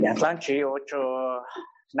nhạc lắm chỉ ở cho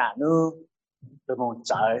nà nu rồi một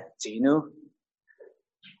trời chỉ nu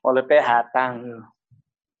hoặc là bé hạ tăng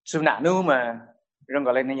su nà nu mà rồi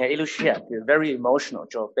gọi là nhà illusion thì very emotional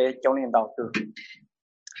cho bé trong nên đầu tư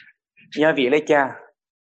nhà vì lấy cha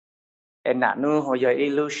em nà nu họ giờ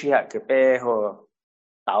illusion cái bé họ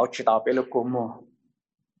tạo chỉ tạo bé lúc cũng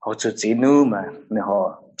họ chỉ nu mà nên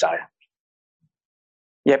họ trời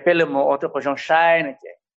giờ bé lúc một ở trong sai này chứ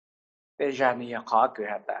bây giờ này khó cứ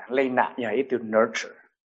hả ta lấy nặng nhà ít từ nurture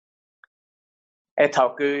ai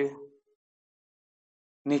thảo cứ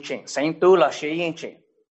ni chuyện sinh tu là sẽ yên chuyện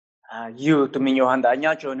yêu tụi mình nhiều hành động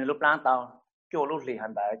nhau cho nên lúc lang tao cho lúc lì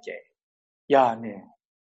hành động chứ giờ này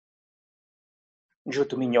yêu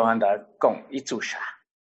tụi mình nhiều hành động cộng ít chút啥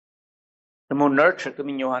tụi mình nurture tụi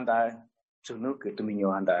mình nhiều hành động tụi nó cứ tụi mình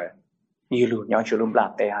nhiều hành động yêu lúc nhau cho lúc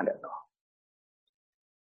lang tao hành động đó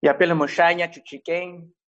giờ bây giờ một sai nhau chút chỉ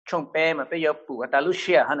kinh trong bé mà bây giờ phụ ta lúc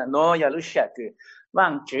xưa hắn là nó giờ lúc xưa cứ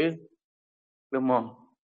vang chữ lúc mà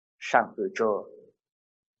sang từ cho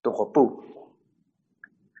tôi có phụ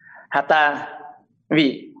ta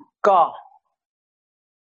vì có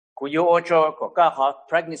yêu cho có họ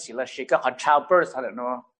pregnancy là chỉ có họ childbirth hắn là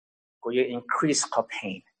nó có yêu increase her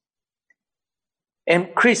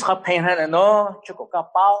pain hắn là nó cho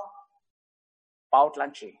có bao lan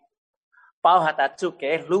chỉ bao ta chú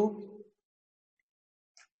cái lú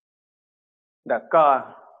đã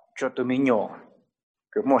có cho tụi mình nhỏ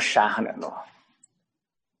cứ mua xa hơn nữa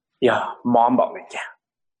giờ mong bảo vậy cha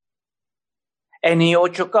anh yêu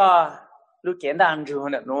cho có lúc简单就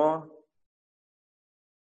hơn nữa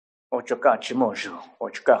我就个只摸肉我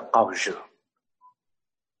就个高肉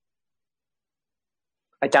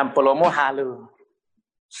อาจารย์ปโลโมฮาลู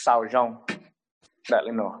สาวจงได้เล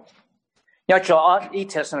ยเนาะ要做一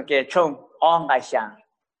天上给冲安来想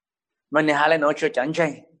มันนี่ฮาเลยเนาะ就真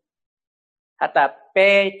正ta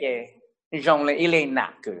bé cái dùng lại ile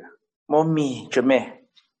nạc cơ mô mì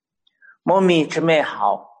cho mẹ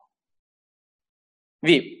hảo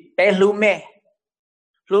vì bé lú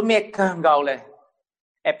mẹ càng gạo lại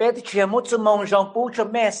bé thì chỉ một chút mong dùng bù cho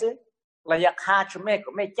mẹ xí là giặc ha cho mẹ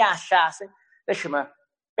của mẹ cha xa xí thế mà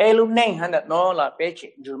bé lú nên hơn nó là bé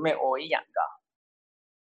chỉ cho mẹ ôi dạng cả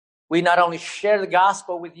we not only share the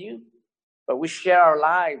gospel with you but we share our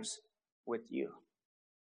lives with you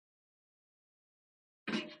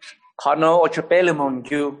họ nói ở chỗ bé là mong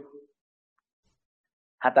yêu,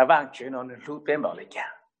 ta vang chuyện nó lúc bé bảo lại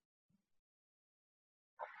cha,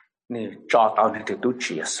 nè cho tao nên từ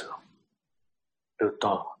chia sẻ, từ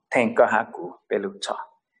đó thành cái hạ cụ bé lúc cho,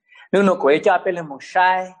 nếu nó quay cha bé là mong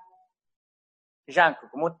sai, rằng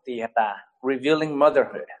cũng một tí ta revealing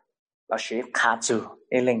motherhood là sẽ khá chú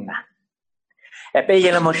lên nè, bé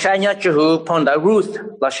giờ là mong sai nhá chú phong đã Ruth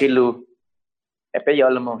là sẽ lu, bé giờ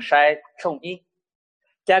là mong sai không ý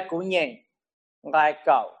cha cũng nhận ngài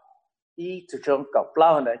cậu ý từ trong cậu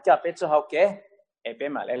lâu nữa cha biết cho học kế em bé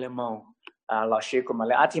mà lấy mong lão sư của mà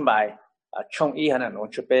lấy ati bài trong ý hơn nó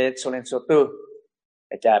cho bé số lên số tư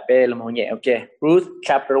cha bé là mong nhẹ ok Ruth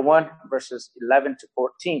chapter 1 verses 11 to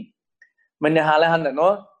 14 mình hà lại hơn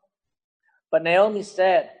nữa but Naomi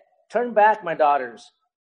said turn back my daughters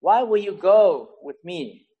why will you go with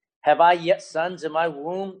me have I yet sons in my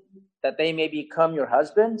womb that they may become your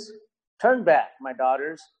husbands. Turn back, my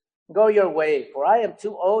daughters, go your way, for I am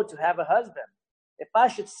too old to have a husband. If I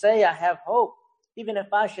should say I have hope, even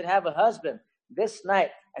if I should have a husband, this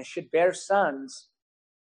night I should bear sons.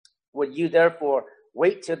 Would you therefore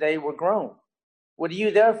wait till they were grown? Would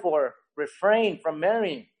you therefore refrain from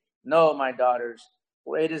marrying? No, my daughters,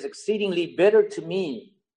 for it is exceedingly bitter to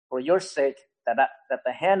me for your sake that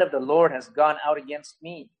the hand of the Lord has gone out against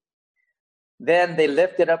me. Then they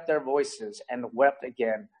lifted up their voices and wept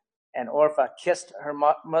again. And Orpha kissed her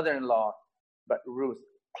mother-in-law, but Ruth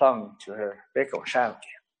clung to her. Bé cậu sao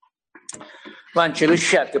kìa. Bạn chỉ lưu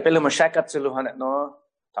xét cái bé lưu mà sai cắt chú lưu hả nó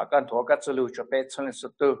thảo cần thua cắt chú lưu cho bé chân lên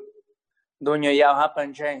xuất tư. Đồ nhờ yào hả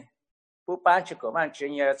bạn chênh. Bố bán chỉ có bạn chỉ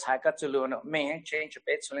nhờ trái cắt chú lưu nó mình hãy chênh cho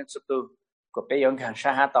bé chân lên xuất tư. Của bé yong khẳng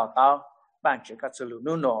xa hả tàu tao. Bạn chỉ cắt chú lưu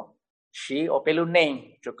nụ nổ. Xí ở bé lưu nênh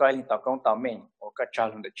cho coi lên tàu công tàu mình. Ở các trao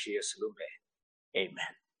lần được chia sử lưu bé.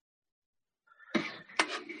 Amen.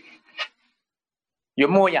 Yo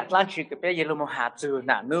mo ya lan chi ke pe ye lo mo ha zu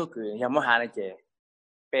na nu ku ya mo ha na je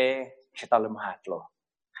pe che ta lo mo ha lo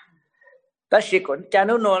ta shi kon cha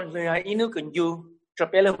nu no ya inu kun ju cho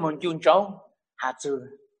pe lo mo ju chong ha zu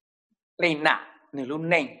le na ni lu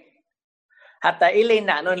nen ha ta i le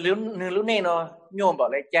na no lu nen no nyo ba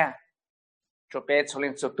le cha cho pe cho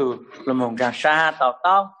lên so tu lo mo ga sha ta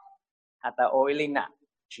ta ha ta o i le na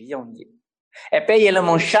chỉ dùng gì e pe ye lo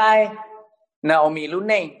mo sai na o mi lu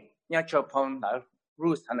nen nya cho phong da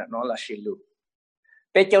Ruth hả nó là xí lù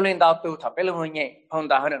bé cho nên đào tu thọ bé là một nhẹ phong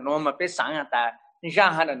đào hả nó mà bé sáng hả ta ra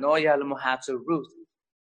hả nó ya là một hạt từ Ruth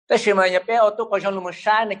แต่ใช่ไหมอย่าไปเอาตัวก็ชอบลุมช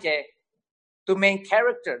าเนี่ยแกตัว main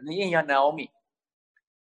character นี่ยังนาโอมิ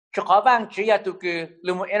จะขอบางทีอย่าตัวคือ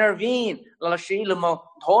ลุม intervene แล้วสิลุม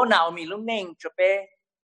โทนาโอมิลุมเน่งจะไป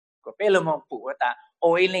ก็ไปลุมปู่ว่าตาโอ้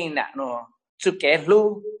ยลิงน่ะเนาะสุดแก่รู้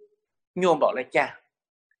โยมบอกเลยจ้า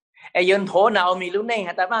ไอ้ยันโทนาโอมิลุมเน่ง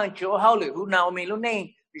แต่บางทีเขาหรือรู้นาโอมิลุมเน่ง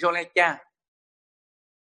โยมเลยจ้า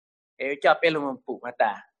ไอ้จะไปลุมปู่ว่าต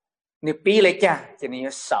านี่ปีเลยจ้าจะนี่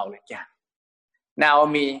เสาเลยจ้า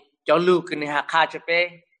Naomi cho Luke ni ha cho pe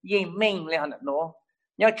yin ming le han no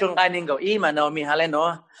nhớ chung ai nên go y mà Naomi ha le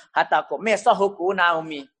no ha ta ko me sa ho ku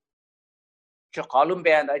Naomi cho khó luôn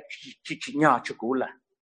bé đã chỉ nhỏ cho cũ là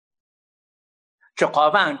cho khó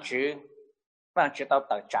vang chữ tao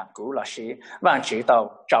tao trả cũ là gì vang chữ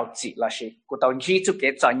tao trao chỉ là gì của tao chỉ cho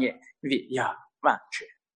cái专业vì ya vang chữ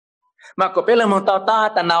mà có biết là một tao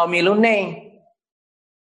ta Naomi luôn nè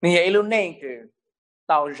ni ấy luôn nè cứ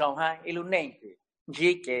tao rong ha ấy luôn nè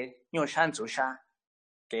chỉ cái nhiều sản xuất sa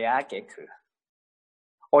cái cứ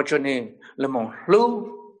ở chỗ này là một lúc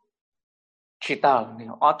chỉ tao này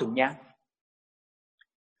ở tụi nhang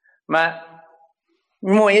mà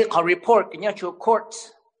mỗi cái report cái nhau chỗ court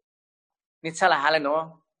นี่ฉลาดเลยเนาะ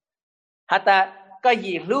ฮัตตาก็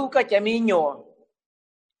ยีรู้ก็จะมีโย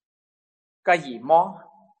ก็ยีมอ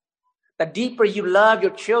the deeper you love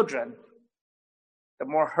your children the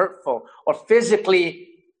more hurtful or physically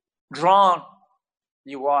drawn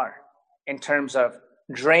you are in terms of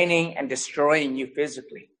draining and destroying you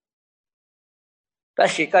physically แต่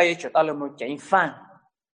สิ่งที่จะต้องเราเก่งฟัง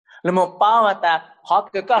เราเป้าว่าแต่ขอ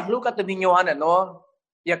เกิดก็รู้ก็จะมีโยฮันเนาะ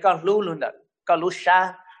อย่าก็รู้ลุนเด็กก็รู้ช้า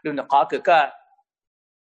ลุนเด็กขอเกิดก็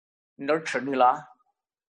nurture นี่ละ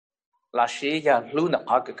แล้วสิ่งอย่ารู้เด็ก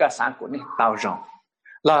ขอเกิดก็สร้างคนนี้ต่อจง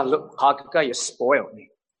แล้วขอเกิดก็อย่า spoil นี่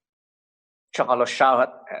ชอบเราช้า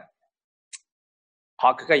ขอ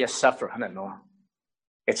เกิดก็อย่า suffer ฮันเนาะ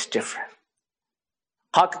it's different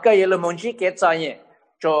ขอเกิดก็อย่าละมุนชีเกิดใจเนี่ย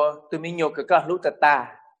cho tụi mình nhớ cái lúc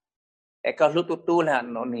ta cái lúc tu là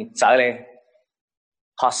nó nị trái lên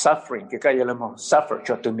họ suffering cái gì là mà suffer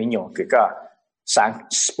cho tụi mình nhớ cái sáng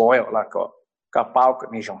spoil là cái bao cái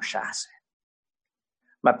này trong sa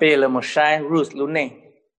mà bây giờ là một sai Ruth luôn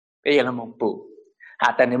này bây giờ là một bù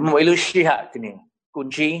tại nếu mỗi lúc xí hạ cái này cũng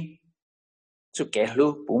chỉ cho cái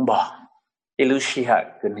lúc bún bò cái lúc xí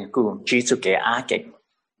hạ cái này cũng chỉ cho cái cái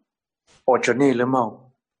ở chỗ này là một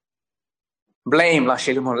blame là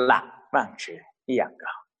是我懒忘记一样的，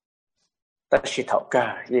但是头个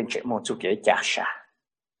人家没做给假啥，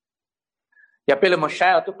也被了么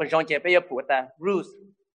啥都不让这边要补的 Ruth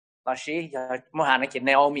老师也么喊那个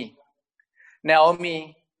Naomi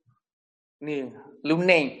你路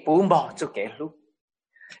内不bỏ做给路，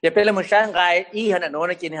也被了么啥个一喊那喏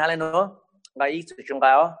那今天喊那喏个一最重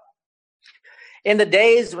要。In the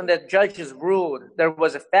days when the judges ruled, there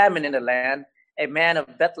was a famine in the land. A man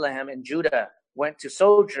of Bethlehem in Judah went to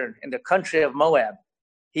sojourn in the country of Moab.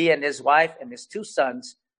 He and his wife and his two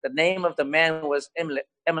sons. The name of the man was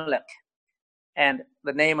Elimelech, and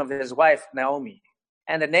the name of his wife Naomi.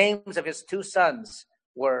 And the names of his two sons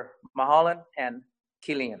were Mahalan and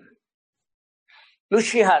Kilian.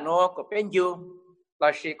 Lucia no có bên du,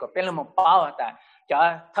 là she có bên là một bao ta,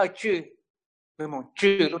 cho thao chữ, với một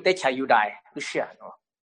chữ lúc đấy chạy Judah, Lucia no.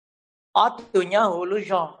 Ở từ nhà hồ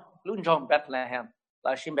luôn trong Bethlehem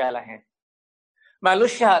là xin Bethlehem mà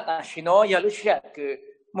Lucia ta xin nói giờ Lucia cứ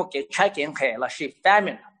một cái trái kiện khác là she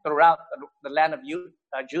famine throughout the land of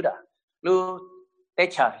Judah lu tế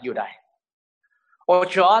chờ Judah ở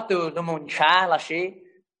chỗ từ nó muốn trả là she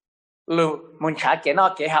lu muốn trả cái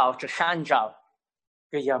nó cái hậu cho sang giàu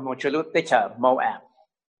cái giờ một chỗ lu tế chờ Moab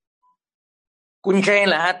cũng trên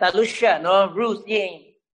là ta Lucia nó Ruth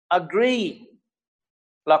yên agree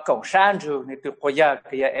là cộng sản rồi nên từ bây giờ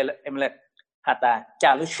cái em lên hạt ta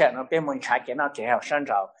trả lúc sẽ nó bên mình trái cái nào chỉ học sản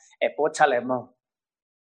rồi em bố trả lại mong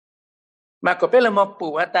mà có biết là một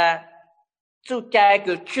bù hạt ta chú trai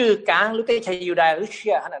cứ chữ cán lúc cái chạy yêu đại lúc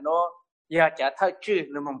sẽ hả nó giờ trả thay chữ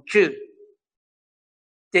là mong chữ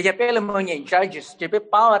chỉ biết là một nhìn judges chỉ biết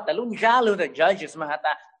bao hạt ta lúc ra luôn là judges mà hạt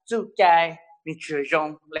ta chú trai mình chữ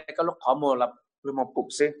trong lại cái lúc họ mua là một bù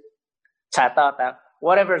xí trả ta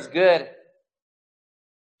whatever is good.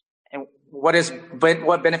 And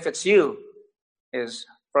what benefits you is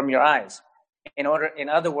from your eyes. In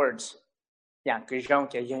other words,อย่างคือtrong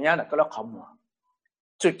cái gì nhá là cái lo không mà,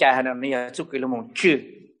 chú cha hắn này chú cái lo muốn chữ,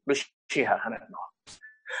 lúc xí hắn nó,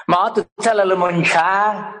 mà từ cha là lo muốn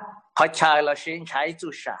cha, họ cha là xin trái chú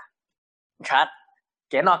cha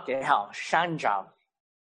cái nó cái hảo sang giàu,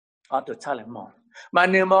 từ cha là muốn, mà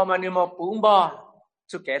nếu mà bún bò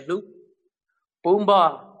chú kẻ lúc bún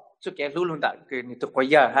bò chú kẻ lúc luôn đã cái này tôi quay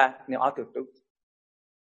giờ ha nếu ở từ từ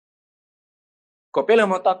có biết là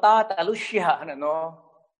một ta lúc xưa hả nó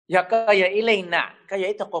giờ cái giờ ý lên nè cái giờ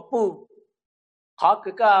ít có bu họ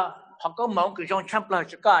cứ họ có mong cứ trong trăm lần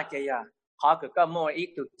chứ có cái giờ họ cứ có mua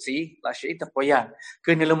ít tự gì là sẽ ít có giờ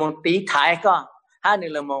cứ nếu là một tí thái có ha nếu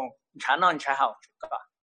là một chả non chả hậu chứ có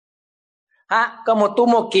ha có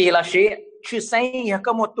một kỳ là sẽ chưa xây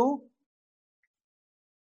có một tu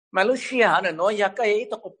mà lúc xưa hả nó giờ cái ít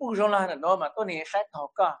có bu trong là nó mà tôi này sai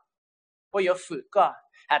thọ có bây giờ phụ có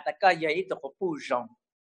à ta cái giờ ít có bu trong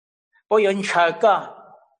bây giờ chờ có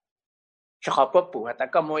cho họ bớt bù ta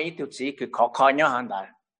có mua ít tự gì cứ khó nhau hơn đấy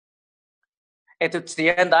ít tự gì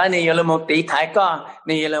hơn đấy này là một tí thái có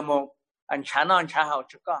này là một anh chả non chả hậu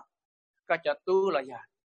chứ có cho tu là gì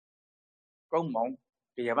có mong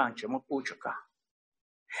thì giờ bạn chỉ một bù chứ có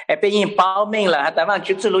bây giờ bảo mình là ta bạn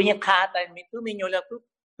chỉ xử lý những khá tại mình tu mình nhiều là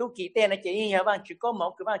tu kỳ tên là chỉ giờ bạn chỉ có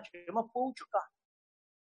mong cứ bạn chỉ một bù chứ có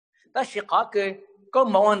ta sẽ khó cứ có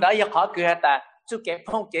mong hơn đấy giờ khó cứ ta chú cái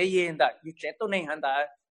phong cái gì đó như trẻ tôi nên hơn đấy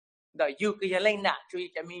đợi yêu cái lên nè cho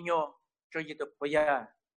cái mình nhau cho cái được bây giờ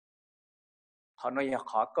họ nói giờ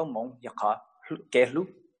khó có mong giờ khó cái lúc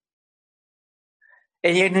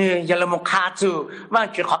ấy giờ là một khá chú bạn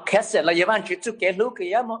chỉ khó khét sẽ là giờ bạn chỉ chú cái lúc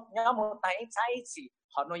cái một tay trái gì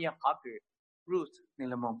họ nói giờ khó cái Ruth nên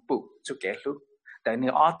là một bộ chú cái lúc tại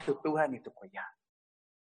nên ở từ tu hay nên từ bây giờ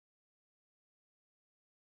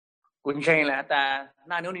cũng vậy là ta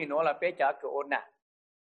na nếu nó là bé trả cái ôn nè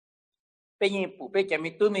bây giờ phụ bây giờ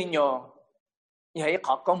mình tu mình nhỏ như vậy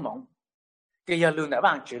khó có mong cái giờ luôn đã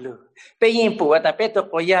bằng chữ lừa bây giờ phụ ta bé tôi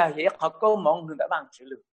bây giờ vậy khó có mong luôn đã bằng chữ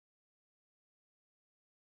lừa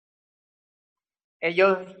ấy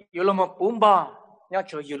giờ là một bún bò nhớ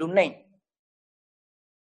chữ giờ luôn này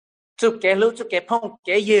chụp cái lúc chụp cái phong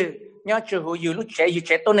cái gì nhớ chữ hồ giờ lúc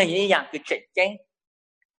trẻ tôi này như dạng cái trẻ cái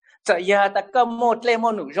giờ ta có một lên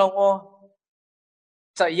một nụ rong ô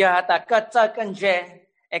giờ ta có chơi con dê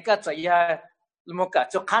ấy có giờ một cái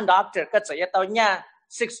chỗ khán đó cái giờ tao nha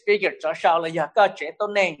six figure cho sao là giờ có trẻ tôi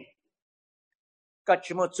này có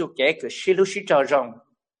chỉ một chút cái xí lúc xí cho rong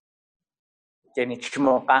cái này chỉ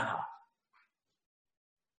một cái hả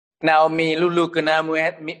Naomi lulu cái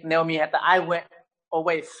Naomi had I went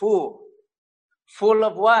away full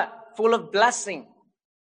of what full of blessing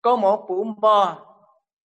có một bún bò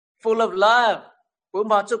full of love bún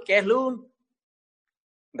bò chút cái luôn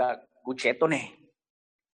đó của trẻ tôi này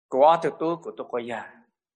của tôi coi giờ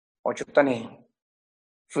ở chỗ tôi này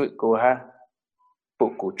phụ của ha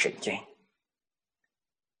phụ của trẻ trẻ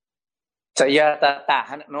bây giờ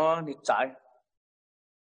ta nó đi chạy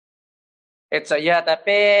bây giờ ta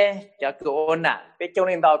bé cho cái ôn nè bé cho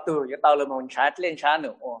nên đào từ cho tao là một trái lên trái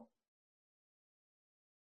nữa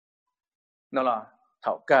nó là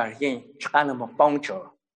thảo cả gì chắc là một bông chỗ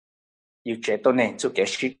yêu trẻ tôi này chú cái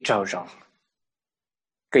sự trâu rộng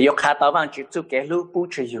cái yêu khá tao bằng chỉ chú cái lúc bù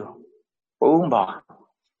chơi yêu bù bỏ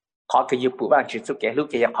họ cái yêu bù bằng chỉ chú cái lúc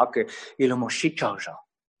cái họ cái yêu là một sự trâu rộng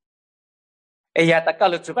ấy giờ ta có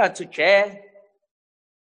lúc chú bằng chú trẻ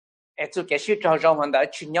chú cái sự trâu rộng hơn đó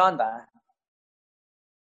chỉ nhon đó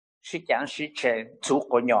sự讲事情出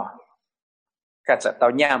国鸟，个只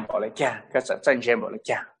到年冇嚟讲，个只真正冇嚟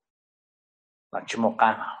讲，嗱全冇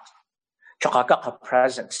干好，做下个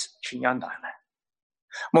presence 去样大呢，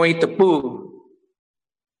冇一步，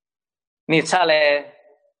你查咧，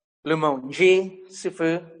你冇G师傅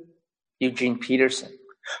Eugene Peterson，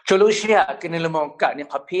 做老师啊，跟你冇教你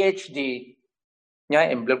考 PhD， 你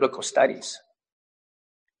喺 biblical studies，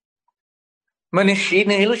 冇你是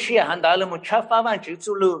你老师啊，喊到你冇查法万就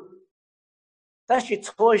做路。但是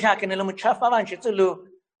错下跟你那么吃饭饭去走路，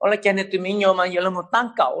我来跟你对面有嘛有那么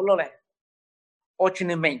蛋糕了嘞，我去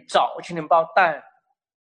你没找，我去你包单，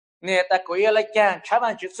你大哥要来讲吃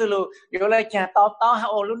饭去走路，有来讲到还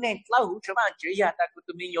我路呢老虎吃饭去呀，大哥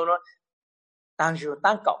对面有了，当时有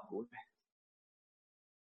蛋糕过嘞，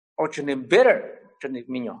我去你 bitter 真的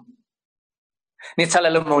没有，你猜来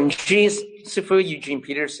了蒙基师傅 Eugene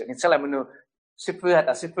Peterson， 你猜来没有师傅还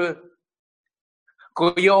打师傅，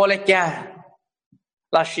我要来讲。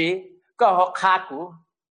là sĩ có họ khá của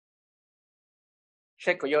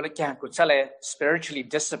sẽ có yêu là của sẽ là spiritually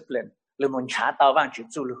disciplined là muốn trả tao vang chữ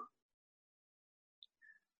chú lưu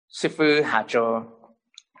sư phụ hạ cho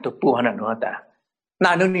tôi bù hẳn nữa ta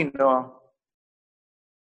nào nữa nhìn nó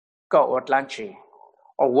có ổn lắm chứ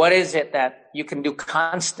or what is it that you can do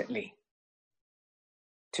constantly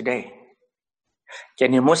today cho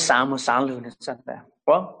nên một sáng luôn là sao ta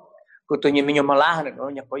của tôi nhìn mình mà lá nữa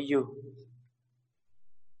nhập có yêu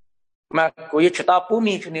mà cô yêu cho tao bố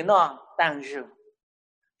mình cho nên nó tăng dữ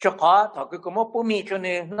cho khó thọ cứ một bố mi cho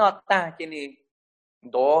nên nó ta cho nên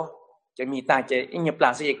đóจะมีตาจะอินยปลา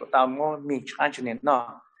สิก็ตามว่ามีชั้นชนิดน่ะ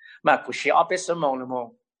มากูเชื่อเอาไปสมองเลยมั้ง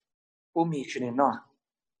กูมีชนิดน่ะ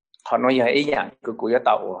ถอนว่าอย่างไอ้อย่างกูจะ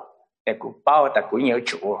ต่อเอ็กูเป้าแต่กูยัง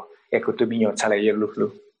จู่เอ็กูตัวมีอยู่ทะเลยังลุก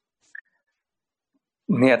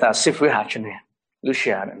เนี่ยแต่สิฟื้นหาชนิดรู้เ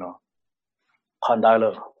ชื่อเนี่ยเนาะคนได้เล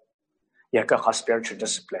ยอยากก็ขอ spiritual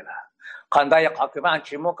discipline ละคนได้อยากขอคือว่า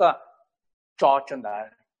ชิโมก็จอจนได้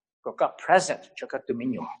ก็ present จะก็ตัวมี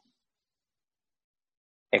อยู่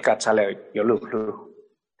เอกชาเลยอยู่ลุ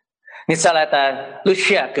นี่สาระแต่ลูกเ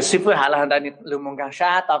ชื่อคือสิบหาละหันได้นี่ลุงมองกันช้า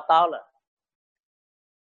ต่อเลย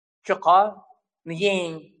จะขอนี่ยิง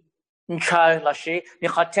นี่ใช่ละสินี่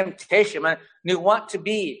ขอ temptation มันนี่ want to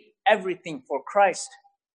be everything for Christ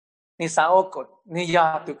นี่สาวกนี่อยา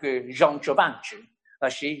กตัวคือยงจุบังจืละ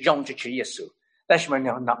สิยงจุเยซูแต่ฉันมัน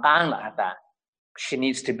นักอ่านละแต่ she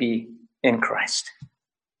needs to be in Christ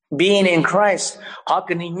being in Christ ขอ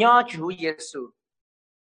คือนี่ยอจูเยซู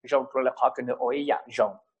Jean pour le croque ne oya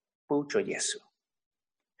Jean pour Dieu Jésus.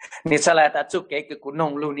 Ni sala ta chu ke ku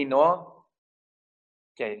nong lu ni no.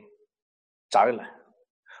 Ke zai la.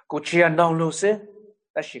 Ku chia nong lu se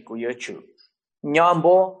ta shi ku ye chu. Nyam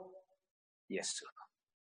bo Yesu.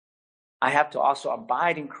 I have to also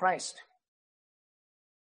abide in Christ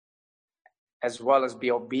as well as be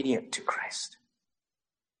obedient to Christ.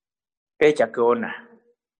 Pe cha ko na.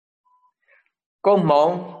 Ko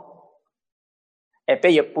mong e pe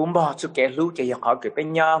ye pumba chu ke lu che ye kha ke pe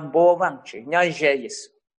nya bo wang chi nya je yes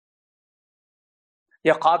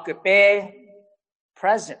ye kha ke pe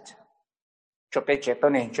present cho pe che to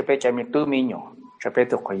ne cho pe che mi tu mi nyo cho pe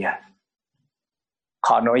to ko ya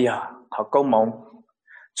kha no ya kha ko mong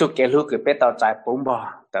chu ke lu ke pe ta chai pumba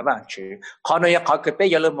ta wang chi kha no ya kha ke pe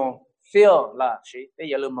ye lu mo feel la chi pe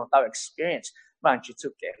ye lu mo ta experience wang chi chu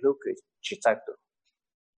ke lu ke chi chai tu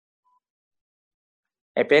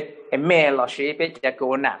e me lo shi pe ja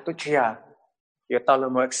ko na tu chia yo ta lo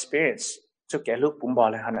mo experience chu ke lu pum ba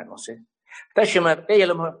le hanan no se ta shi ma pe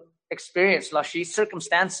lo mo experience lo shi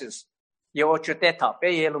circumstances yo chu te ta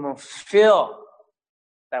pe lo mo feel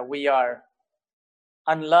that we are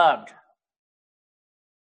unloved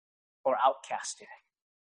or outcasted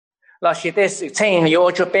lo shi te si chen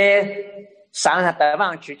yo chu pe sang ha ta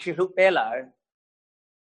wang chi chi lu pe la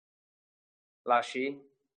lo shi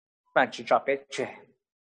ban chi cha pe che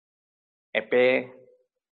Epe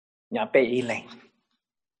nhà pe y lên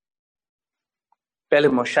pe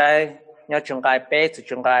lu mo sai nhà chung gai pe zu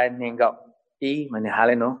chung gai ning gao y mà ne ha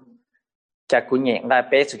le no cha ku nhẹ gai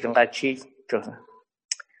pe zu chung gai chi chu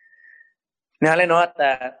ne ha le no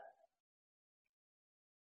ta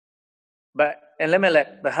but Elimelech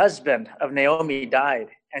the husband of Naomi died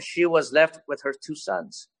and she was left with her two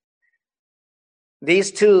sons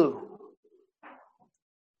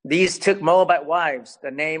These took Moabite wives. The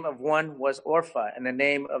name of one was Orpah, and the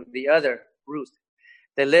name of the other Ruth.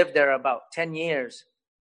 They lived there about 10 years,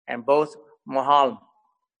 and both Malon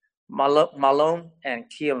and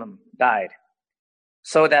Kelam died,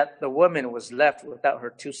 so that the woman was left without her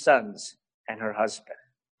two sons and her husband.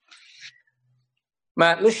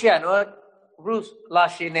 Mà Luciano Ruth la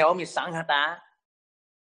shi Naomi sang hata.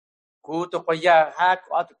 Ku to pa ya ha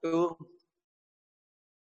ko tu.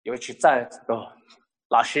 Yo chi zai do.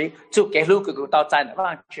 老师就给路个到在那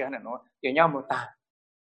方去那喏，有要么大，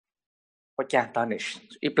我讲到你是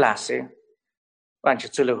一拉些，完就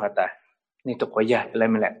做路好的，你都可以来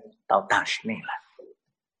没来到当时你了。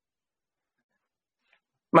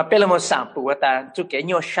mà bây giờ một sản phụ ta chú kể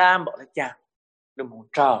nhau sang bỏ lại cha, được một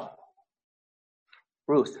trò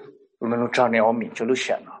Ruth, một trò Naomi cho lúc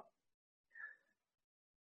sợ nó.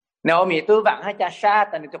 Naomi tôi vặn hai cha sa,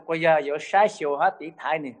 ta nên tôi coi giờ có sa xíu hết tí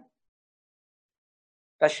thái này.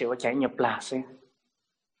 Ta sẽ có chạy nhập là xem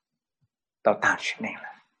tao tàn chuyện này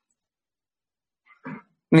là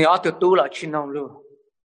nếu tôi tu là chín ông luôn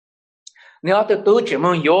nếu tôi tu chỉ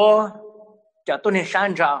mong vô cho tôi nên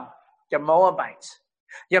sang ràng cho mẫu bài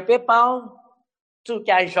giờ biết bao chú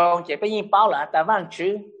chạy ràng chỉ biết nhìn bao là ta vang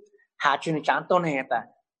chứ hạ chú nên chẳng tôi nên ta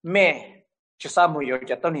mẹ chứ sao mùi vô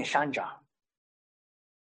cho tôi nên sang ràng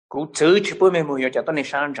cú chứ chỉ biết mẹ mùi vô cho tôi nên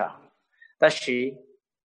sang ràng ta sẽ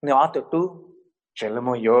nếu tôi tu chỉ là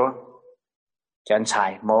một yếu chân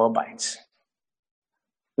trái mô bệnh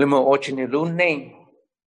là một ô trình luôn nên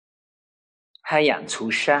hai dạng chú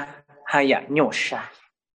sa hai dạng nhô sa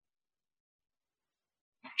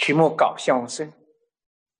chỉ một cậu xong xứ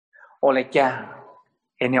ô lại cha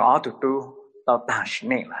em nếu ở tụi tôi tao tàn sĩ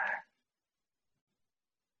này là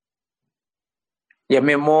giờ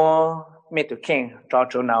mình mua mấy tụi khen cho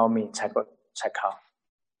chỗ nào mình才có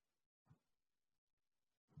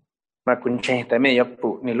mà cũng chạy tới mấy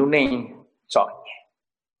phụ nên lúc này chọn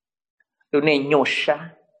lúc này nhô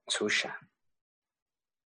sa chú sa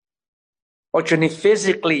or you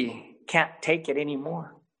physically can't take it anymore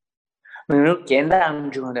mình lúc kiến ra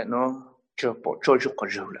ăn chung là nó chưa bỏ cho chút có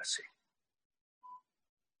rượu là gì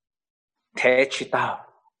thế chỉ tao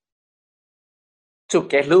chú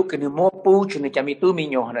cái lúc cái nó mua bù cho nên chả mi tu mi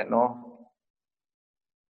nhỏ là nó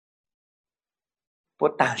bố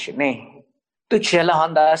ta sẽ này tôi chỉ là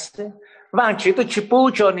hoàn đó vàng chỉ tôi chỉ bù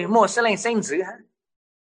cho nên mua sẽ lên sinh dữ ha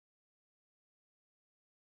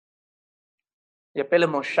giờ bây giờ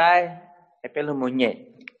một sai giờ bây giờ một nhẹ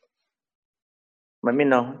mà mình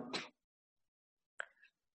nói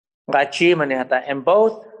gà chi mà này ta and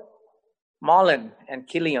both Marlon and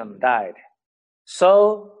Killian died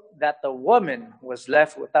so that the woman was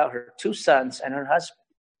left without her two sons and her husband.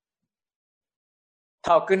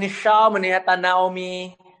 Thảo cứ ní sao mà này ta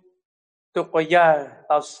Naomi tôi có giờ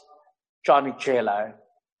tao cho ni chơi lại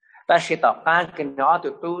ta sẽ tao can cái nhỏ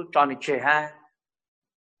tụi tôi cho ni chơi ha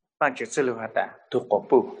bạn chỉ xử lý ta tôi có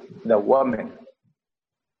bu the woman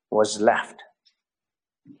was left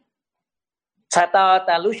cha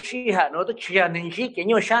ta lúc xí ha nó tôi chỉ là nên chỉ cái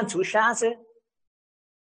nhau sáng chú sáng chứ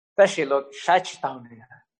ta sẽ lo sáng chỉ tao này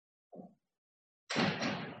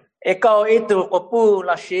câu ấy tụi có bu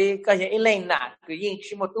là xí cái gì lên nè cứ yên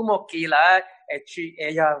chỉ một tu một kỳ là chỉ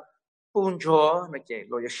giờ buôn chúa nó chỉ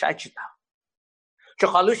lo sáng chỉ tao cho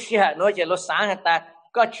họ lúc xí ha nó chỉ lo sáng ta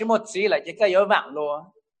có chỉ một gì là chỉ cái yếu vàng luôn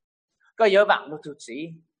có yếu vàng luôn tụi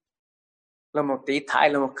gì là một tí thái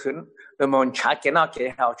là một khấn là một trả cái nào cái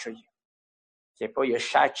hậu cho chỉ bây giờ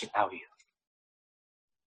sai chỉ tao yêu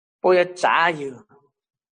bây giờ trả yêu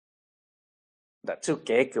đã chú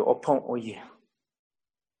kế cái ô phong ô yêu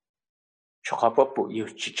cho họ bố bố yêu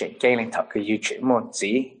chỉ chạy cái lên thọ cái yêu chuyện môn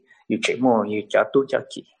gì yêu chuyện môn yêu cho tôi cho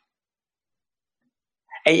chị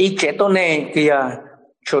ấy ý chuyện tôi này thì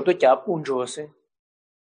cho tôi cho buôn rồi chứ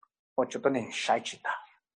hoặc cho tôi này sai chỉ tao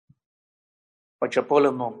hoặc cho bố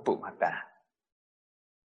là một bụng mà ta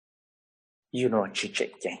you know chỉ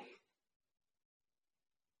chạy cái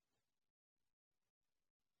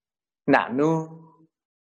nãy nu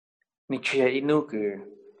ni chia inu cứ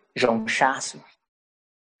rong xa sự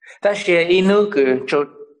ta chia inu cứ cho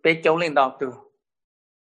bé cháu lên đào từ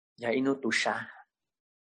ya inu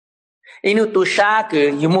tu xa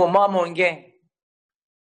cứ như mua mò mòn nghe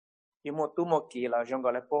như mua tu một kỳ là trong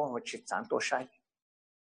gọi là bố một chiếc sản tu xa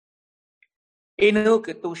inu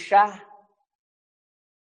cứ tu xa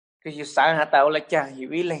cứ như sáng hạ tàu là cha như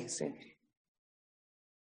ý lên sự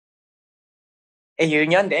như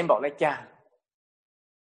nhớ để em bảo là cha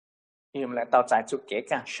nhưng lại tao giải chút kể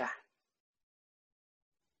càng xa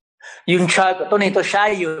nhưng trời của tôi này tôi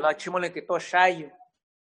sai rồi là chỉ một lần thì tôi sai rồi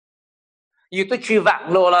dù tôi chỉ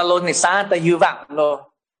vặn lô là lô này sáng ta dù vặn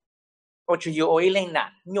lô tôi chỉ dù ôi lên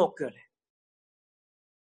nè nhô cửa lên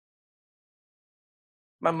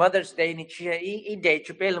mà Mother's Day này chỉ ý day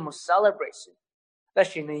cho bé là một celebration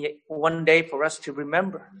that's one day for us to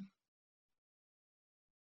remember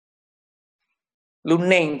lúc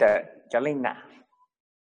nên đã cho lên nè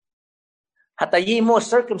hata yi mo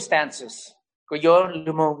circumstances ko yo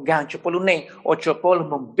lumo gang cho polu nei o cho polu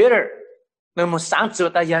mo bitter no mo sang cho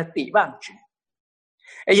ta ya ti bang chi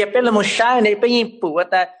e ya pele mo sha nei pe yin pu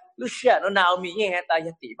ta lu sha no na mi yin ta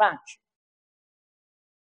ya ti bang chi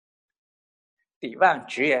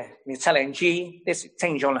ni cha len chi this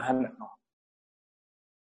thing jong la han no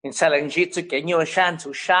ni cha len chi zu ke nyo shan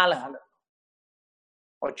zu sha la han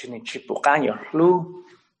o chi ni chi pu ka yo lu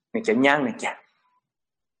ni cha nyang ni cha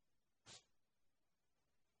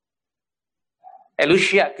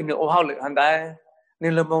Elusia kini ohau le handa ni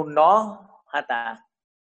le mo no hata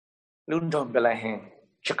lun dom bela hen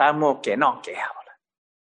chaka mo ke no ke hao la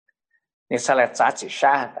ni sala cha chi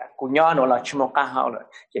sha hata ku nyo no la chimo ka hao la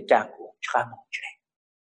ye cha ku chaka mo che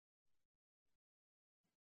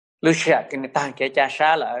Lucia kini ta ke cha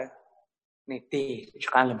sha la ni ti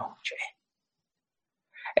chaka le mo che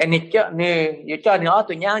ni cho ni ye cho ni o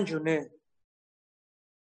tu nyang ju ni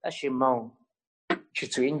ta shi mo chi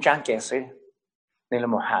chu in jang ke se nên là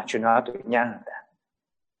một hạ chuyện đó tụi nhau ta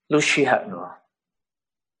lúc xí hận nữa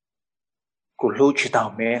của lúc chỉ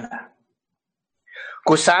tao mê là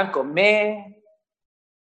của sáng của mê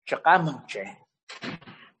cho cá mong trẻ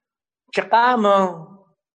cho cá mong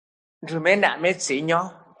rồi mê nặng mê xí nhau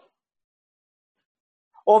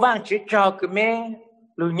ô vang chỉ cho cái mê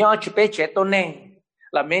lúc nhau chỉ bé trẻ tôn này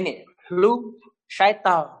là mê này lúc sai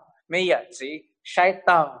tao mê giờ gì sai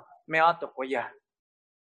tao mê ở tụi của giờ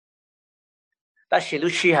ta sẽ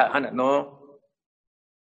lúc xí hả nó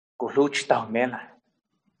của lúc chỉ tao mẹ là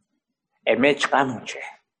em mẹ chả mong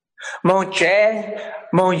trẻ mong trẻ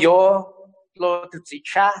mong yo lo tự chỉ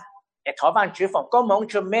cha để thọ van chữ phòng có mong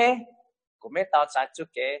cho mẹ của mẹ tao ra cho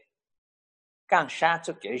cái càng xa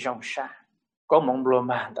cho cái dòng xa có mong lo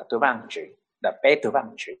mà đã tự van chữ đã bé tự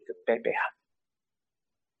van chữ tự bé bé học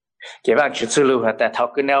cái van chữ từ lúc đã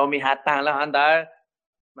thọ cái nào mi hát tăng là hắn đã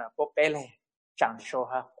mà bố bé lên chẳng số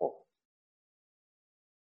ha cô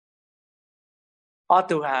ở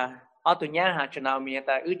tu nhà ha cho nào mi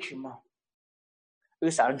ta ước chỉ mong ước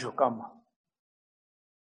sáng chủ con mong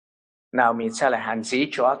nào mi sẽ là hành gì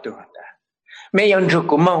cho tu ta mấy nhân chủ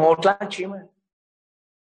cũng mong hốt lắm chứ mà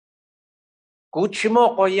cú chỉ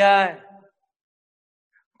mong coi ya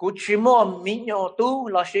cú chỉ mong mình nhau tu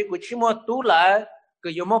là sẽ cú chỉ mong tu là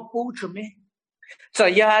cứ yêu mong bù cho mình giờ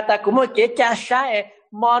ya ta cũng mong cái cha sai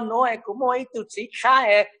mà nói cũng mong ít tu chỉ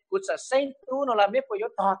sai cú sẽ sinh tu nó là mấy bây giờ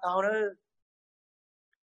to to nữa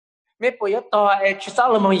mấy bây giờ to chỉ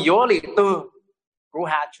sao là mong yếu liền tu cú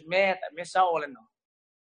hạ cho mẹ tại mấy sao là nó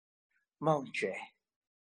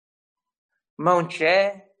mong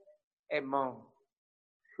trẻ em mong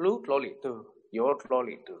lúc lo lì tu yếu lo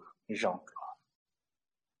lì tu rong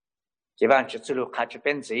chỉ bằng chỉ lúc khai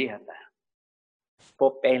bên gì hả ta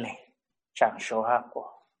bố bên này chẳng số ha qua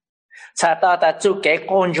cha ta chú cái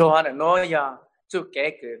con cho hắn nói ya chú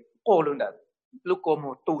cái cô luôn đó lúc cô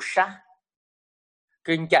một tu sa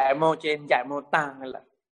kinh chạy mô trên chạy mô tăng là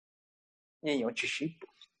như nhiều chỉ sĩ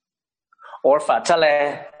or phải cho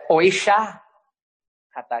là ôi sa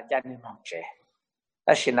hạt ta cha nên mong trẻ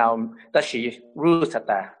ta chỉ nào ta chỉ Ruth hạt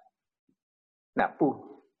ta nạp bu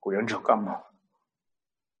của yon chủ công mong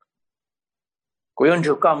của yon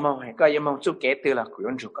chủ công mong hay cái mong chú kể từ là của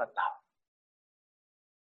yon chủ công tao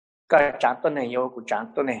cái trạng tuần này yêu của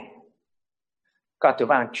trạng tuần này cái tu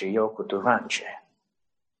vang chỉ yêu của tu vang chỉ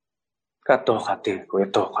cái tổ hạt từ của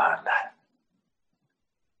tổ hạt ta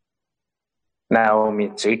nào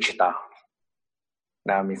mình chỉ đạo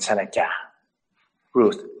nào mình sẽ là cha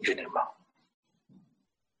Ruth Junior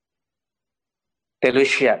Tê lúc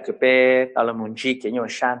xưa cái bé tao là muốn chỉ cái nhau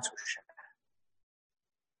sáng chủ sáng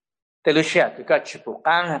Tê lúc xưa cái chụp bộ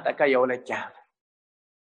căng ta cái yêu là cha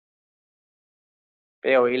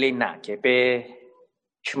bé ở Elena cái bé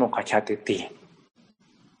chỉ muốn khai thác tự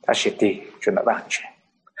ta sẽ đi cho nó bằng chuyện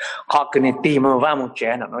họ cái này đi mà vào một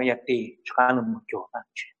chuyện nó nói đi cho anh một chỗ bằng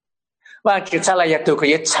chuyện và chỉ sau này tôi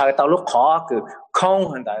cái chờ tao lúc khó cứ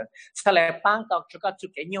không hơn đó sau này bán tao cho các chú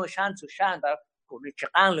cái nhiều sáng chủ sáng đó cũng được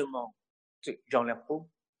ăn luôn mà dùng làm bún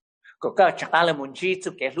có cái chắc ăn làm gì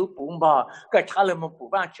chú cái lúc bún bò cái chắc làm một bún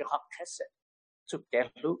bằng chỉ học hết rồi chú cái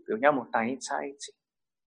lúc kiểu như một tay trái gì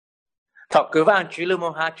thọ cứ vang chỉ luôn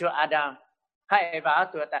một hai chú Adam hay vào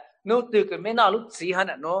tuổi ta nếu từ cái mấy nào lúc gì hơn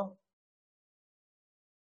nó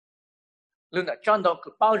luôn là chọn đồ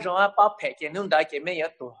cứ bao giờ bao phê cái nung đại cái mấy ở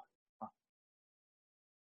tuổi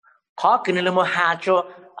khó cái này là một hai chú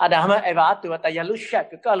Adam hay vào tuổi ta giờ lúc sáng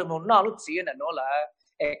cái là một nào lúc gì hơn nó là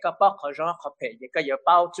cái bao khó rồi khó phê cái giờ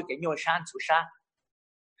bao chú cái nhiều sáng chú sáng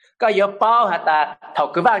cái giờ bao hả ta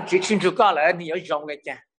thọ cứ vang chỉ xin chú cái là你要用嘅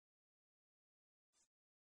啫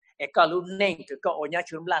cái lúc nên cái ô nhá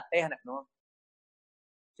chúng là thế này nó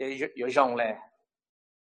thì有用嘞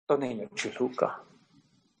都能有记录个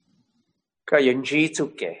个人机做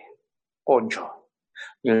嘅工作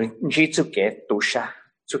人机做嘅读啥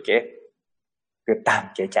做嘅个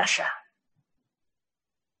单嘅加啥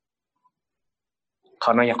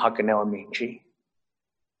可能要考个那我名字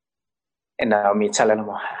那我们才来那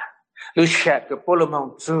么哈lúc sáng cái bố làm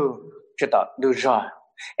mong chú cho tao đưa ra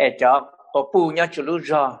cho ở bù nhá chú đưa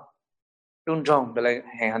ra luôn trong đó là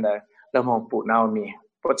hàng đó là một bù nào mi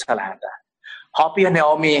bố cha là đó họ biết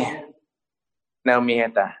nào mi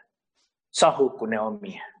ta sao hụt của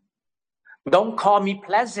Naomi don't call me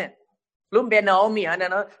pleasant lúc bên Naomi anh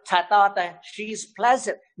nó cha ta she is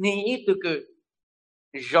pleasant ni ít cái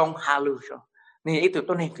dòng halu rồi ni ít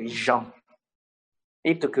tôi này cái dòng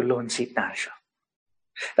ít cái lon xịt nào rồi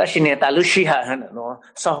ta xin nghe ta lúc xí hả nó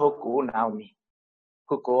sao hụt của Naomi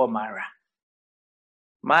hụt của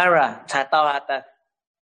Mara cha ta ta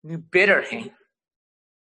ni bitter hen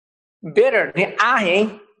bitter ni a hen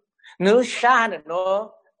nếu xa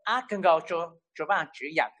nó a cần gạo cho bạn chữ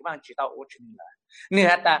ya các bạn chữ tao ở trên là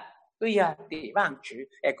nếu ta tôi ya thì bạn chữ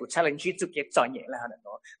của cha lên chữ cái chọn nhẹ là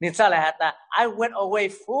nó nếu cha là ta I went away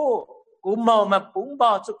full cú màu mà bún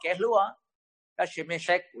bò chữ cái lúa ta chỉ mình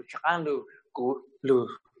sẽ cú chọn cú lúa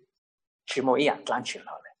chỉ một dạng lan chuyện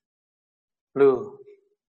rồi lúa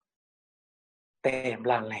tem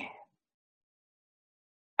lan lẹ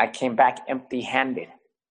I came back empty-handed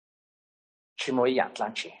chỉ một dạng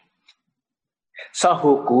lan chuyện sau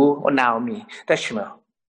hụt của Naomi, that's my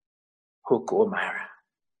hụt của Mara,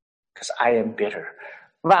 because I am bitter.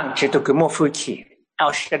 vang chỉ tôi cứ một phút chỉ El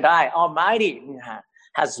Shaddai Almighty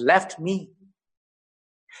has left me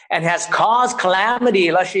and has caused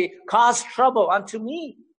calamity là she caused trouble unto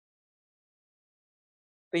me.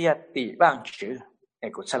 Bây giờ tỷ vang chữ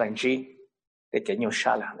này của Sa Chi để cái nhiều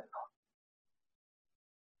xa là nữa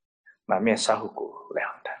mà miền xã hội của lại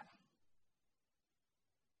hơn ta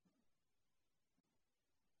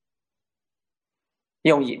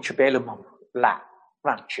dùng gì cho bé luôn là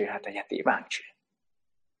vang chữ hay là tỷ vang chữ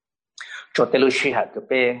cho tới lúc khi hạt cái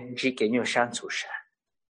bé chỉ cái nhiều sáng chủ sa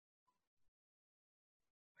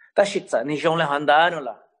ta chỉ sợ ni dùng lại hơn đó nữa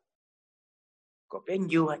là có bé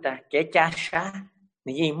nhiều hạt ta cái cha sa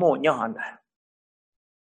ni gì mua nhau hơn đó.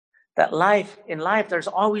 That in life there's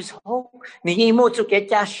always hope. Ni yi mo chu ke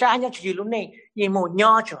cha sha nya chu lu nei yi mo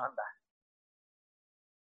nya chu han da.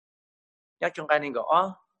 Ya chung ka ning go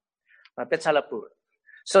ma pe chala pu.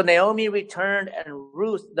 So Naomi returned and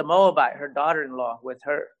Ruth the Moabite, her daughter-in-law, with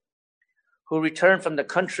her, who returned from the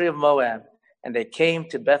country of Moab, and they came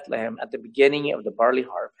to Bethlehem at the beginning of the barley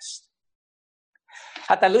harvest.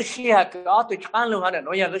 Hata Lucia ke tu chan lu han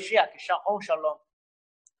no ya Lucia ke sha on shalom.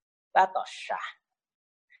 Ta ta sha.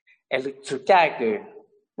 And it's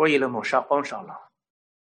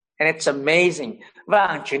amazing.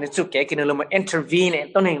 Vang chỉ nên cái cái nó intervene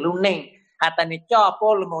tôi nên luôn nên hata ni cho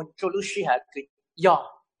po lo mo cho lu shi ha cái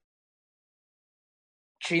yo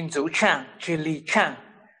chin zu chang chin li chang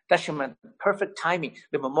that's a perfect timing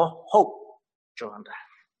the more hope cho anh ta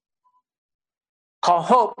có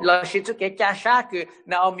hope là shi tu cái cha sa cái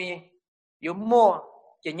Naomi you more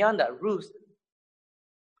cái nhân da Ruth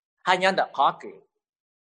hai nhân da có cái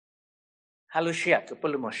Hallelujah, que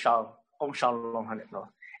pelo machado, shalom hanetno.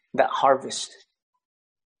 That harvest.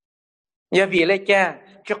 Ya vile cha,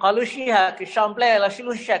 cho Hallelujah que chamble la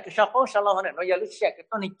Hallelujah que shalom hanetno ya Hallelujah que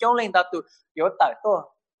toni chong lên da tu yo ta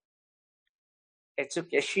to. Etsu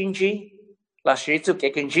que shinji, la shi tu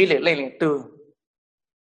que kenji le lên tu.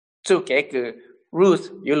 Tu que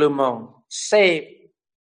Ruth yulumon save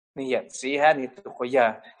ni ya si ha ni tu ko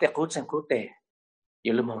ya te ku chen ku te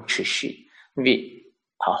yulumon chi shi vì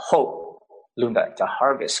hope luôn đã cho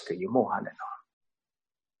harvest cái mua hàng này nó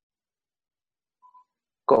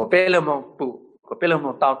có bé là một bự có bé là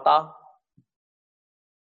một tao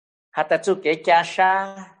hạt ta chú cái cha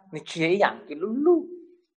sa ni chế dạng cái lulu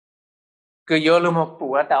cái vô là một bự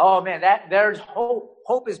hạt ta oh man that there's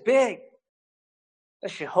hope is big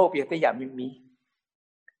that's your hope you think me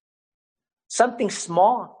something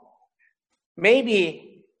small maybe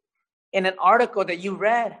in an article that you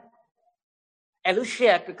read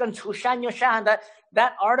Elushia,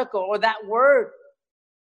 that article or that word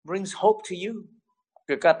brings hope to you.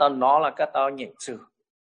 Cái tao nói là cái tao nhận sự.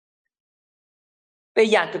 Bây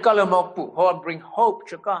giờ cái là một phụ hộ bring hope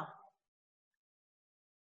cho con.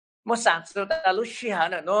 Một sáng sớm ta Elushia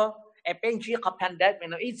nó em bên chỉ có pandemic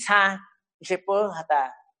nó ít xa, sẽ bớt hả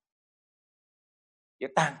ta. Giờ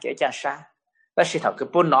tăng cái cha sa. Ta sẽ thảo cái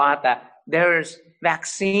bún nó hả ta. There's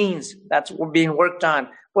vaccines that's being worked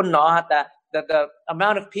on. Bún nó hả ta. The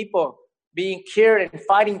amount of people being cured and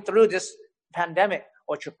fighting through this pandemic.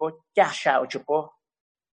 Ochupo chasha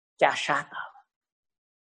ta.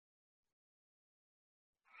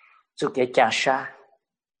 So get chasha.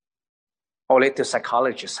 Only to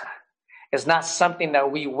psychologists. It's not something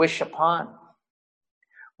that we wish upon.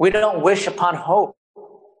 We don't wish upon hope.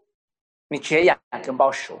 Ni chế dạng cái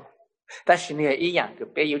bao số. Ta chỉ ni ý dạng cái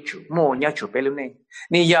bé yêu chủ mua nhau chủ bé luôn nên.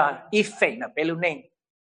 Ni giờ ý phệ là bé luôn nên.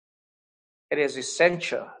 It is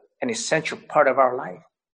an essential part of our life.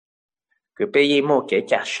 Cứ bây giờ mua cái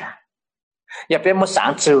trả sa, giờ bây mua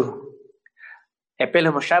sáng chú, giờ bây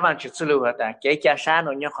giờ mua sáng bằng chú lưu hả ta, cái trả sa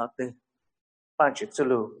nó nhớ khó từ, bằng chú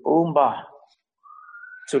lưu bỏ,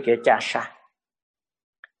 chú cái trả sa.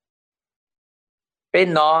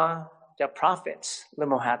 Bên nó cho prophets là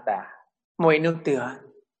mua hả ta, mỗi nước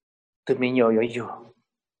từ mình nhiều yếu,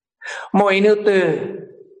 mỗi nước từ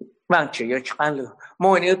bằng chú yếu chán lưu,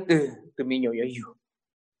 mỗi nước từ mình nhiều yếu.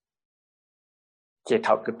 Chỉ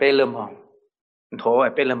thảo cái bê lâm hồn thố ở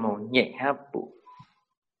bê lâm hồn nhẹ ha bụ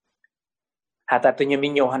hạ ta tự nhiên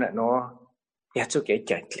mình nhiều hơn nó ya chú cái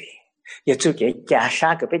chợt lì ya chú cái trả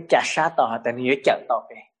sa cái bê trả sa tỏ hạ ta nhớ chợt tỏ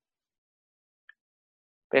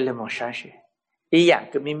bê lâm hồn sa shi ý dạng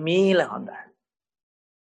cái mi là hòn đã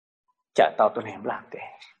chợt tỏ tôi ném làm thế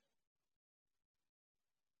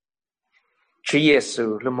Chúa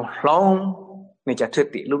Giêsu là một lòng người cha thuyết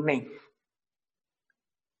tỷ lúc này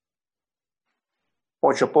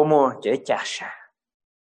我就不摸这家山，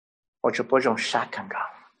我就不用沙看高，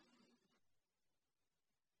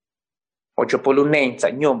我就不如那在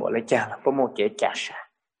牛摸来讲了，不摸这家山，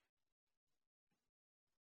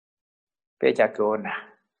别家给我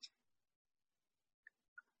拿，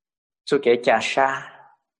 chú kể cha sa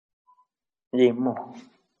gì mù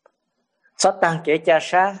sát tăng kể cha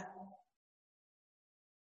sa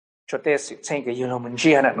cho tới sự thành cái yêu mình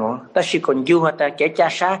chia nè nó ta chỉ còn yêu mà ta kể cha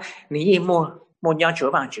sa ní mua nhau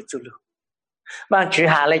chỗ bạn chỉ chú luôn bạn chỉ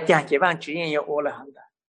hạ lại cha cái bạn chỉ nhiều ô là hơn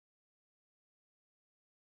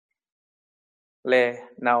lệ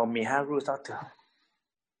nào mi ha Ruth đó thôi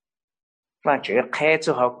bạn chỉ khai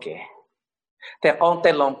cho họ kểแต่องแ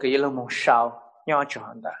ต่ลงก็ยังมองเศร้าย้อนจอ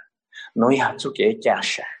นดาหนูอยากจะเกี่ยจ้า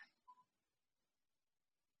ชา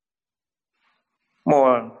มัว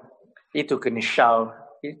อีตุกันเศร้า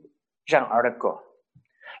จังอะไรก็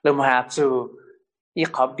เรามาหาจูอี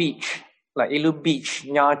ขอบีชและอีลูบีช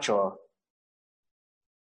ย้อนจอ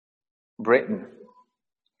บริเตน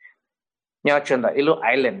ย้อนจนละอีลูไอ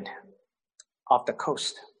แลนด์ off the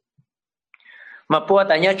coast มาปวดแ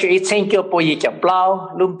ต่ย้อนจอีเซนเกียวปอยจับเปล่า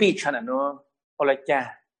ลูบีชนั่นเนาะโอละจ้า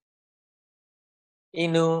อิ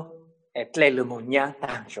นูเอ็ดเลยลุมุนยังต่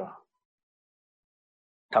างจ้ะ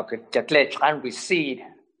ถ้าเกิดจัดเลยฉันวิสีด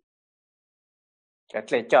จัด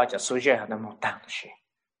เลยจะสุเจหันมุต่างสิ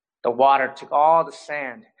the water took all the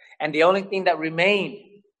sand and the only thing that remained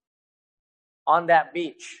on that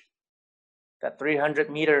beach that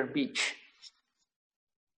 300-meter beach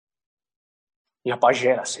อย่าไปเจ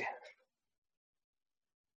อละสิ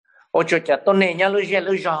โอจะจัดต้นเนี่ยยังรู้เจ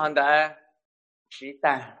รู้จอนได้chỉ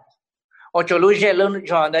ta, ở chỗ lúc giờ lúc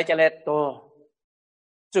chọn đây cho lên to,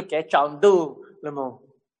 chút cái chọn đủ là một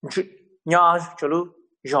nhỏ chỗ lúc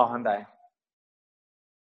chọn đây,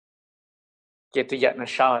 cái thứ nhất là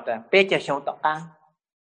sao ta, bây giờ xong tập ăn,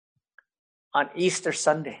 on Easter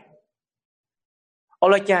Sunday, ở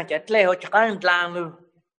lại cha chạy lên họ chắc ăn lang luôn,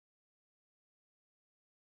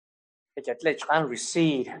 chạy lên chắc ăn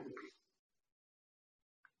receive,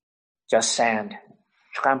 just sand,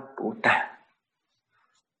 chắc ăn bùn ta.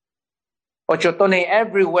 Ở chỗ tôi này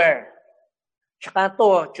everywhere, chắc là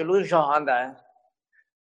tôi chỗ lúc chọn đây,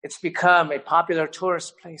 it's become a popular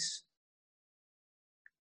tourist place.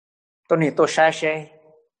 Tôi này tôi sai,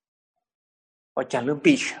 ở chỗ lúc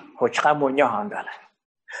beach, ở chỗ muốn nhọn đây,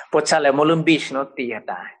 bởi sao lại muốn lúc beach nó tiệt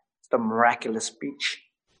đây, the miraculous beach.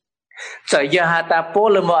 Giờ giờ họ ta bỏ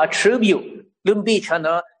lên một attribute, lúc beach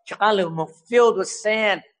nó chắc là một filled with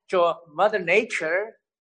sand cho Mother Nature,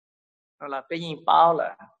 nó là cái gì bao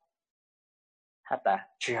là ta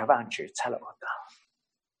chưa bằng chữ trả lời đó.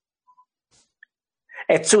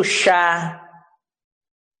 Et chú sa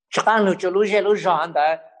chắc ăn lúc cho lúc giờ lúc chọn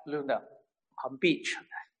đó lúc đó không beach.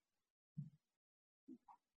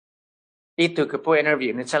 Ít từ cái buổi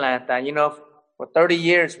interview nên là ta you know for 30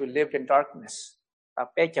 years we lived in darkness. Ta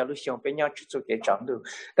bé cho lúc sống bé nhau chút cái chọn được.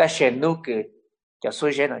 Ta sẽ nuôi cái cho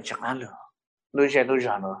số giờ nó chắc ăn lúc giờ lúc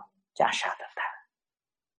chọn nó trả sa được ta.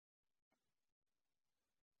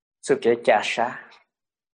 Số cái trả sa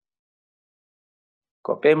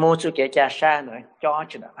có bé mua số cái trả sa nữa cho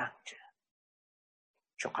nó ăn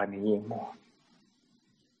cho cái này mua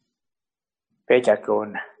bé trả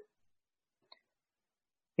con nè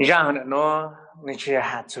rằng nó chưa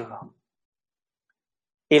hạt chưa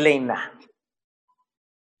Elena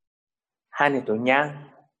hai người tụi nhang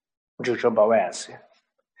rồi cho bảo vệ sự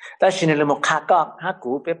ta xin là một khá con hát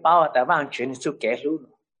cũ bé bao ta vang chuyện số kẻ luôn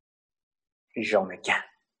rồi này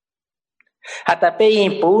chả hạt ta bé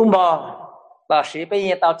yên bún bò là sĩ bé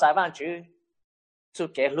yên tao giải vang chữ số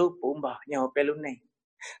kẻ lúc bún bò nhưng mà bé lúc này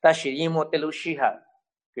ta sĩ yên một tên lúc sĩ hạt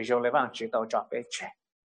cái dòng lại vang chữ tao cho bé trẻ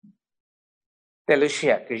tên lúc sĩ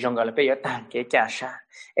hạt cái dòng gọi là bé ở tàng cái trả sa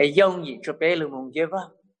ấy dòng gì cho bé lúc mong give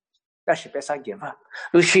up ta sĩ bé sao give up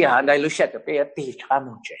lúc sĩ hạt đây lúc sĩ hạt bé ở tì trả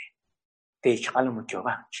mong trẻ tì trả lúc mong cho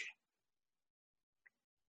vang chữ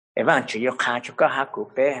ấy vang chữ yêu khá cho các hát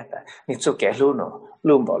của bé ta nên số kẻ lúc nó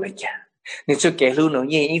luôn bỏ lại chả nên số kẻ lúc nó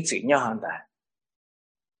như ý chữ nhau hơn ta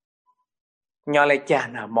nhau lại chả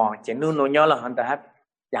nào mò chỉ luôn nó nhau là hơn ta hát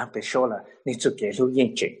dạng phải số là nên số kẻ lúc như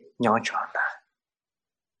chữ nhau cho hơn ta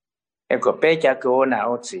em có bé cha cô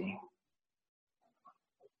nào gì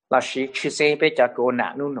là sĩ chỉ xem bé cha cô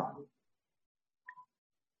nào luôn nó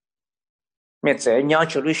mẹ sẽ nhau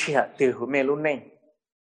cho lúc sĩ từ hôm nay luôn này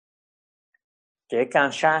cái càng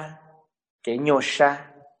xa cái nhau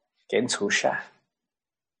xa cái xấu xa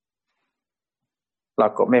là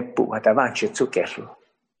có mẹ phụ ta vang chữ số kẻ luôn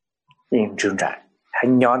nhưng trường ra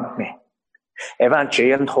hành nhon mẹ em vang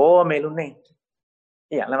chữ anh thô mẹ luôn này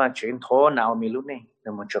อย่างละvang chữ anh thô nào mẹ luôn này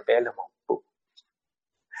nó muốn cho bé là một phụ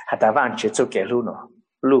ta vang chữ số kẻ luôn nó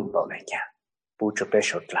luôn bảo lại cha phụ cho bé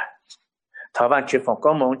sốt lại thọ vang chữ phòng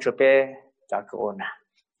có muốn cho bé cho cô nè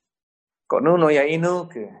còn nó nói vậy nó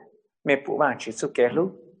cứ mẹ phụ vang chữ số kẻ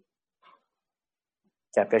luôn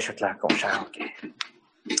cha bé sốt lại cũng sao kì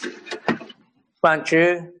vang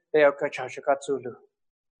chữ bây giờ cái cháu sẽ có chú lu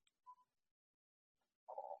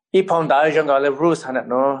ít phong đại trong gọi là Ruth hả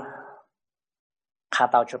nó khá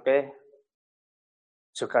tao cho bé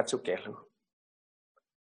chú có chú kể lu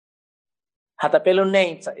hạt ta bé luôn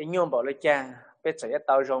này sẽ nhung bảo lấy cha bé sẽ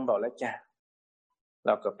tao trong bảo lấy cha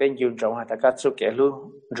là có bên dùng trong hạt ta có chú kể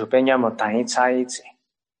lu rồi bên nhau một thằng sai gì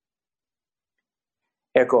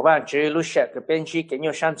ở cổ bạn chứ lúc sẽ cái bên chỉ cái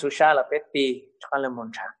nhau sang chú sa là bé tì cho là một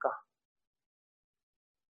trả co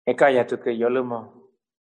cái nhà tụi cái yếu luôn mà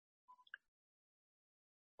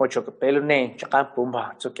một chỗ cái bé luôn này chắc ăn bún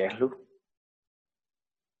bò chú kể lu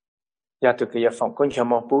nhà tụi cái phòng con cho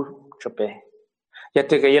một bún cho bé nhà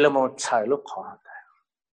tụi cái yếu là một xài lúc khó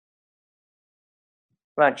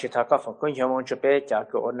bạn chỉ thà có phòng con cho một cho bé chả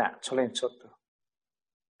cái ổn nặng cho lên số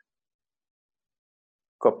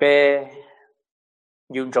có bé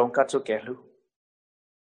dùng trong các chú kể lu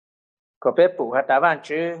có bé phụ hạt đá bạn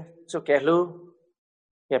chứ chú kể lu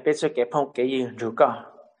nhà bé chú kể phong kể gì rồi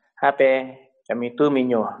có hai bé cho mình tu mình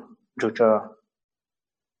nhỏ rồi cho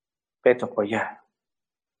bé thuộc có nhà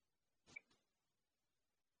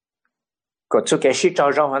có chú kể sĩ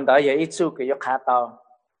trò trong hoàn đó giờ ít chú kể cho khá tao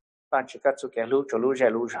bạn chỉ các chú kể lu cho lu ra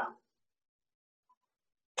lu ra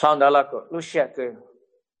sau đó là có lu xe cái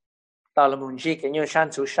tao là muốn gì cái nhiều san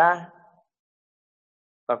chú sa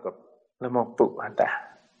tao có là một phụ hoàn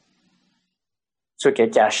ta chú kể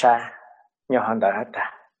trả sa nhỏ hoàn đó hết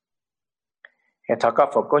ta hệ thọ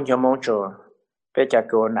có phục con nhiều mong chờ bây giờ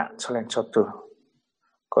cô nặng cho lên cho tu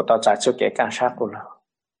cô tao trả chú kể càng sát cô lo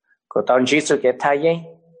cô tao chỉ chú kể thay ấy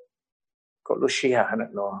cô lúc xí hả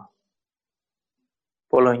nó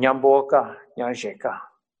bố lo nhắm bố cả nhắm dễ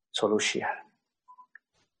cả cho lúc xí hả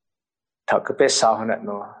thọ cứ biết sao hả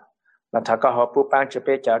nó là thọ có họ bố ban cho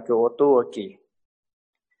bây giờ cô ô tô ở kỳ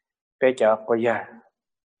bây giờ có giờ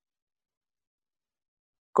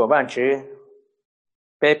cô bạn chứ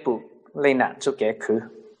bé bố lên nạn chú kể khứ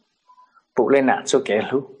bố lên nạn chú kể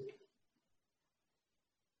lúc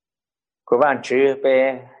cô bạn chứ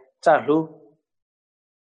bé cha lúc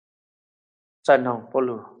cha nông bố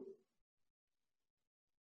lúc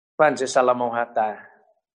bạn chứ Salomon hát ta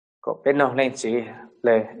có bé nông lên chỉ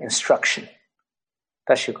là instruction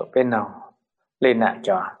ta sẽ có bé nông lên nạn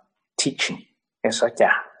cho teaching em sẽ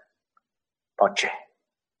trả bảo chế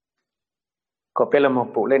có bé là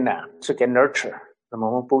một bố lên nạn chú kể nurture là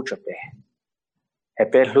một bố cho bé e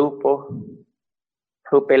bé lupo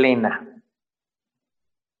lupe lên nạn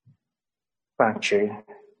bạn chứ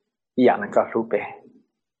dạng là có lupe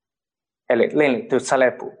lên từ xa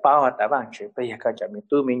lại phụ bao hạt đã bạn chứ bây giờ có chả mình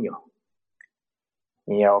tu mình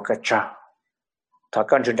nhiều cái trò thọ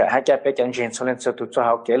con chúng ta hai cha bé chẳng chuyện xong lên sau tụi cho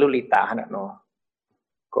họ kể lưu lý tạ hả nó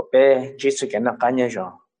có bé chỉ sự kiện nó cá nhân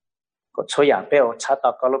rồi có số dạng bé ở cha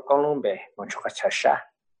tao có lúc con luôn bé một chỗ cái cha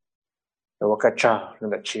sa rồi cái trò nó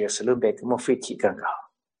là chỉ sự luôn bé cái một phi thị gần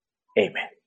gạo amen